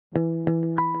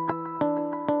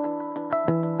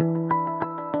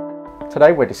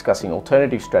Today we're discussing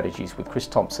alternative strategies with Chris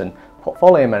Thompson,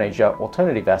 Portfolio Manager,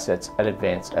 Alternative Assets at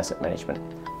Advanced Asset Management.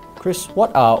 Chris,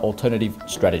 what are alternative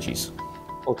strategies?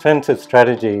 Alternative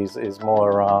strategies is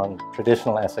more around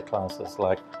traditional asset classes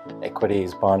like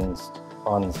equities, bonds,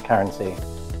 currency,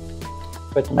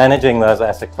 but managing those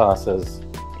asset classes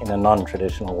in a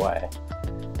non-traditional way.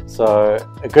 So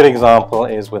a good example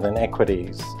is within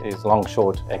equities is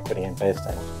long-short equity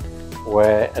investing,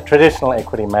 where a traditional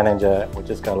equity manager would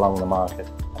just go along the market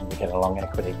and you get a long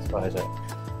equity exposure.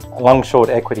 A long-short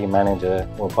equity manager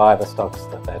will buy the stocks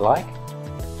that they like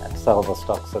and sell the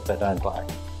stocks that they don't like,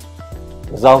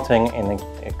 resulting in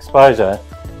exposure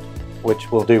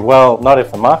which will do well not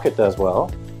if the market does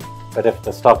well, but if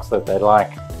the stocks that they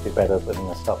like do better than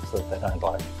the stocks that they don't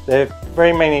like. There are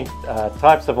very many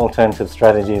types of alternative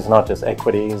strategies, not just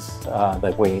equities,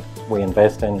 that we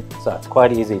invest in. So it's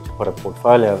quite easy to put a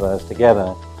portfolio of those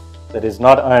together that is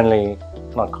not only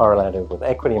not correlated with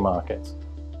equity markets,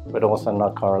 but also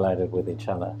not correlated with each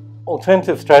other.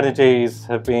 Alternative strategies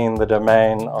have been the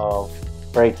domain of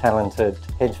very talented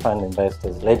hedge fund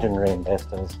investors, legendary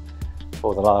investors,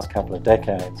 for the last couple of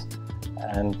decades.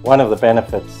 And one of the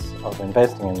benefits of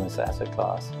investing in this asset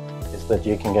class is that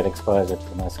you can get exposure to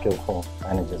the most skillful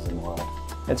managers in the world.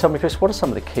 And tell me, Chris, what are some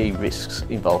of the key risks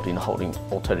involved in holding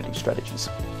alternative strategies?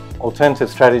 Alternative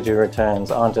strategy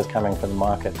returns aren't just coming from the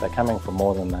market, they're coming from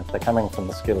more than that. They're coming from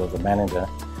the skill of the manager.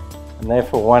 And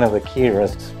therefore, one of the key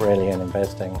risks really in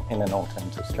investing in an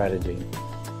alternative strategy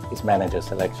is manager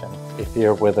selection. If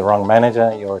you're with the wrong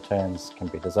manager, your returns can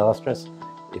be disastrous.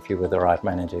 If you're with the right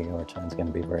manager, your returns can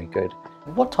be very good.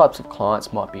 What types of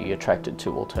clients might be attracted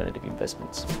to alternative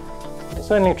investments?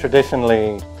 Certainly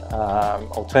traditionally,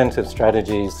 alternative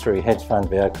strategies through hedge fund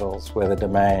vehicles were the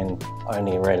domain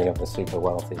only really of the super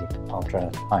wealthy,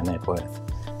 ultra high net worth.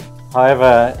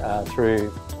 However,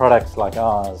 through products like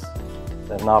ours,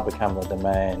 they've now become the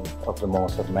domain of the more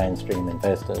sort of mainstream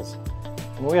investors.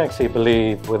 And we actually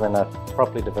believe within a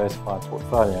properly diversified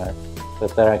portfolio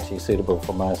that they're actually suitable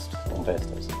for most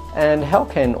investors. And how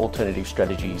can alternative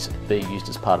strategies be used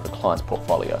as part of a client's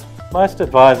portfolio? Most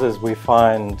advisors we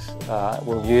find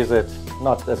will use it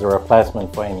not as a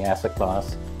replacement for any asset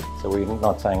class, so we're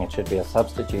not saying it should be a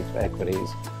substitute for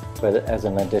equities, but as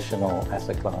an additional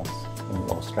asset class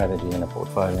or strategy in a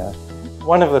portfolio.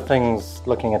 One of the things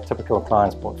looking at typical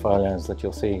clients' portfolios that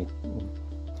you'll see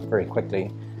very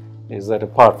quickly is that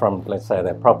apart from, let's say,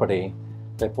 their property,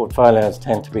 their portfolios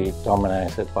tend to be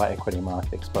dominated by equity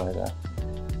market exposure.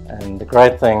 And the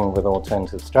great thing with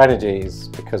alternative strategies,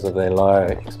 because of their low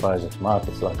exposure to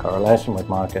markets, low correlation with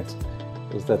markets,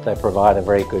 is that they provide a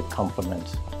very good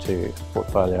complement to a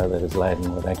portfolio that is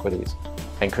laden with equities.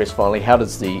 And Chris, finally, how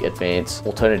does the Advanced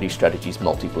Alternative Strategies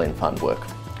Multi-Blend Fund work?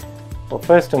 Well,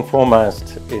 first and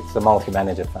foremost, it's a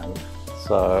multi-manager fund.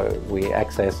 So we're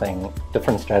accessing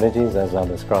different strategies, as I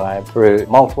described, through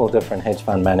multiple different hedge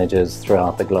fund managers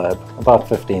throughout the globe, about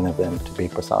 15 of them to be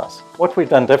precise. What we've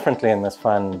done differently in this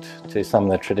fund to some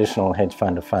of the traditional hedge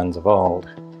fund of funds of old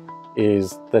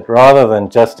is that rather than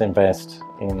just invest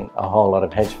in a whole lot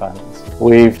of hedge funds,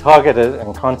 we've targeted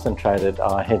and concentrated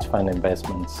our hedge fund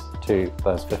investments to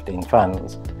those 15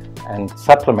 funds and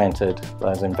supplemented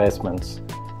those investments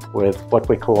with what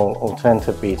we call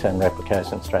alternative beta and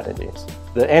replication strategies.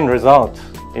 The end result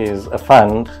is a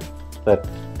fund that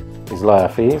is lower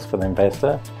fees for the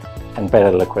investor and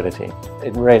better liquidity.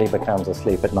 It really becomes a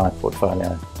sleep at night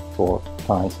portfolio for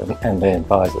clients and their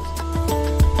advisors.